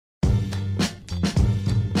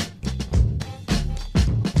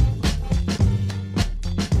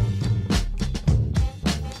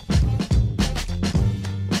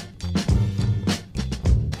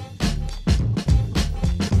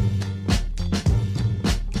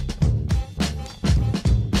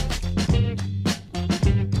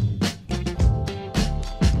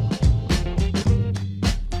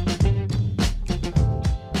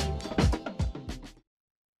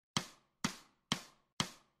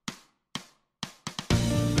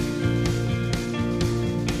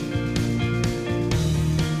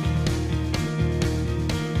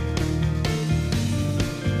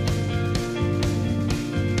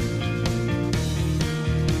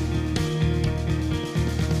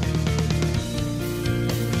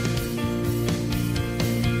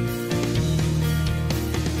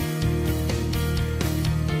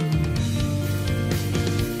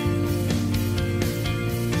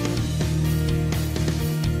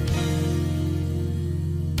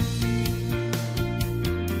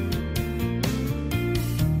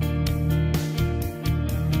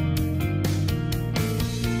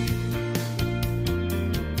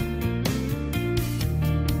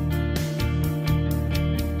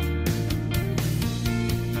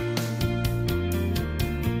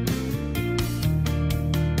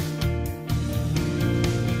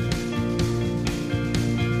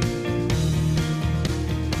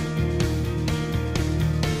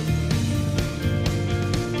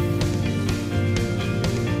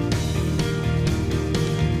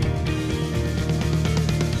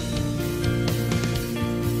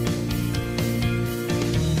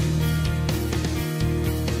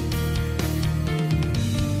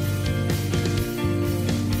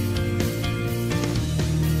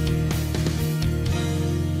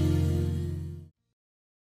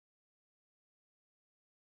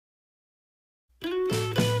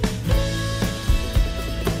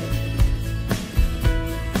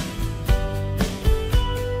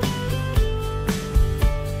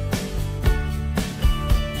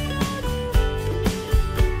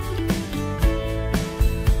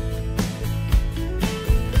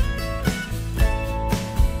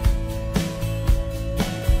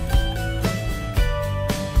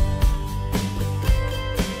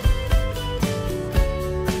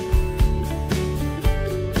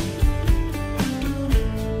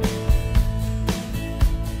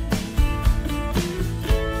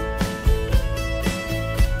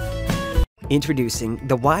Introducing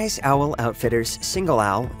the Wise Owl Outfitters Single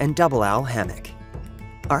Owl and Double Owl Hammock.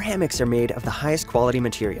 Our hammocks are made of the highest quality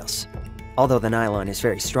materials. Although the nylon is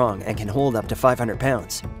very strong and can hold up to 500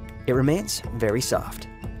 pounds, it remains very soft.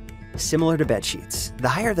 Similar to bed sheets, the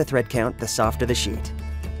higher the thread count, the softer the sheet.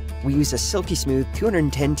 We use a silky smooth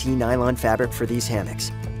 210T nylon fabric for these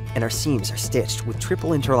hammocks, and our seams are stitched with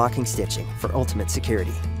triple interlocking stitching for ultimate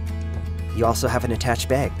security. You also have an attached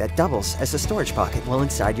bag that doubles as a storage pocket while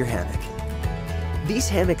inside your hammock. These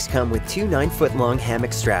hammocks come with two 9-foot-long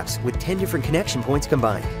hammock straps with 10 different connection points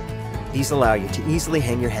combined. These allow you to easily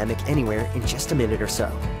hang your hammock anywhere in just a minute or so.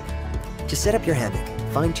 To set up your hammock,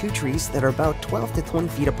 find 2 trees that are about 12 to 20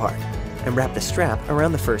 feet apart and wrap the strap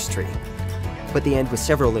around the first tree. Put the end with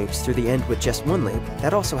several loops through the end with just one loop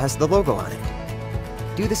that also has the logo on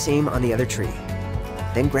it. Do the same on the other tree.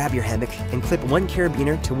 Then grab your hammock and clip one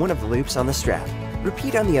carabiner to one of the loops on the strap.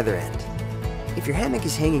 Repeat on the other end. If your hammock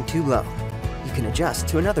is hanging too low, you can adjust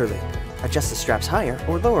to another loop. Adjust the straps higher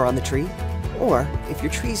or lower on the tree, or if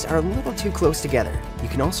your trees are a little too close together, you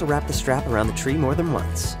can also wrap the strap around the tree more than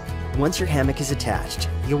once. Once your hammock is attached,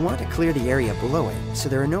 you'll want to clear the area below it so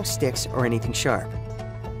there are no sticks or anything sharp.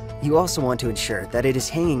 You also want to ensure that it is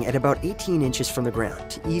hanging at about 18 inches from the ground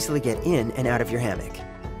to easily get in and out of your hammock.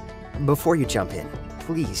 Before you jump in,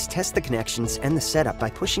 please test the connections and the setup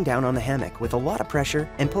by pushing down on the hammock with a lot of pressure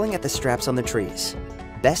and pulling at the straps on the trees.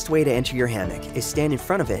 Best way to enter your hammock is stand in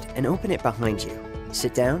front of it and open it behind you.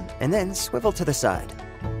 Sit down and then swivel to the side.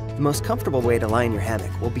 The most comfortable way to lie in your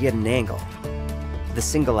hammock will be at an angle. The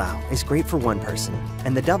single owl is great for one person,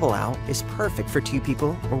 and the double owl is perfect for 2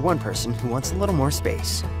 people or 1 person who wants a little more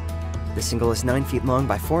space. The single is 9 feet long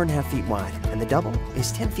by 4.5 feet wide, and the double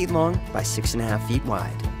is 10 feet long by 6.5 feet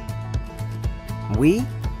wide. We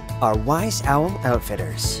are Wise Owl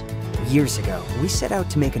Outfitters. Years ago, we set out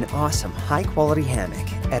to make an awesome, high-quality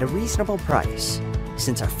hammock at a reasonable price.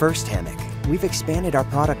 Since our first hammock, we've expanded our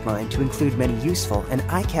product line to include many useful and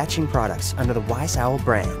eye-catching products under the Wise Owl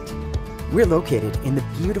brand. We're located in the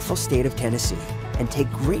beautiful state of Tennessee and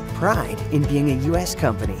take great pride in being a U.S.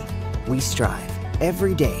 company. We strive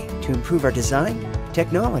every day to improve our design,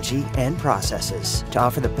 technology, and processes to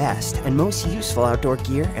offer the best and most useful outdoor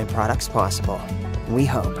gear and products possible. We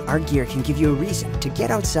hope our gear can give you a reason to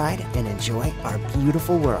get outside and enjoy our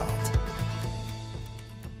beautiful world.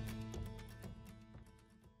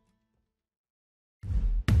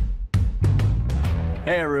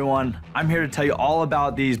 Hey everyone, I'm here to tell you all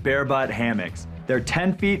about these bare butt hammocks. They're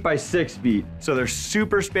 10 feet by 6 feet, so they're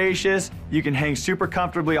super spacious. You can hang super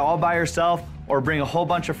comfortably all by yourself or bring a whole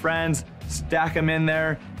bunch of friends, stack them in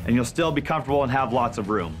there, and you'll still be comfortable and have lots of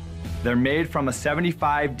room. They're made from a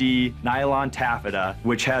 75D nylon taffeta,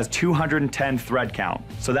 which has 210 thread count.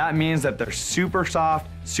 So that means that they're super soft,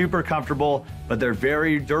 super comfortable, but they're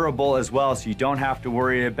very durable as well, so you don't have to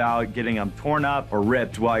worry about getting them torn up or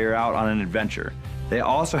ripped while you're out on an adventure. They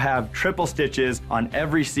also have triple stitches on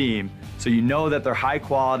every seam, so you know that they're high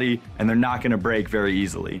quality and they're not gonna break very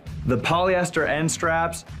easily. The polyester end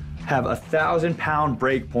straps have a 1,000-pound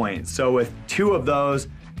break point, so with 2 of those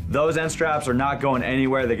end straps are not going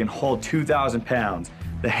anywhere. They can hold 2,000 pounds.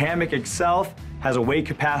 The hammock itself has a weight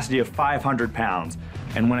capacity of 500 pounds,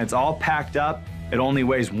 and when it's all packed up, it only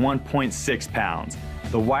weighs 1.6 pounds.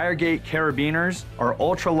 The wire gate carabiners are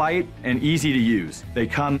ultra light and easy to use. They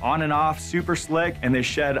come on and off super slick, and they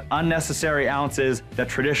shed unnecessary ounces that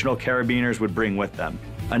traditional carabiners would bring with them.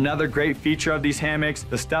 Another great feature of these hammocks,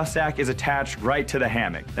 the stuff sack is attached right to the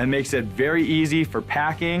hammock. That makes it very easy for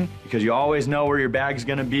packing because you always know where your bag's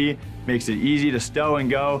gonna be. Makes it easy to stow and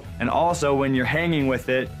go. And also when you're hanging with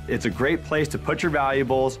it, it's a great place to put your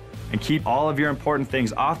valuables and keep all of your important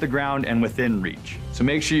things off the ground and within reach. So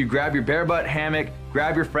make sure you grab your bare butt hammock,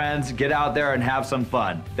 grab your friends, get out there and have some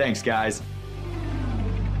fun. Thanks guys.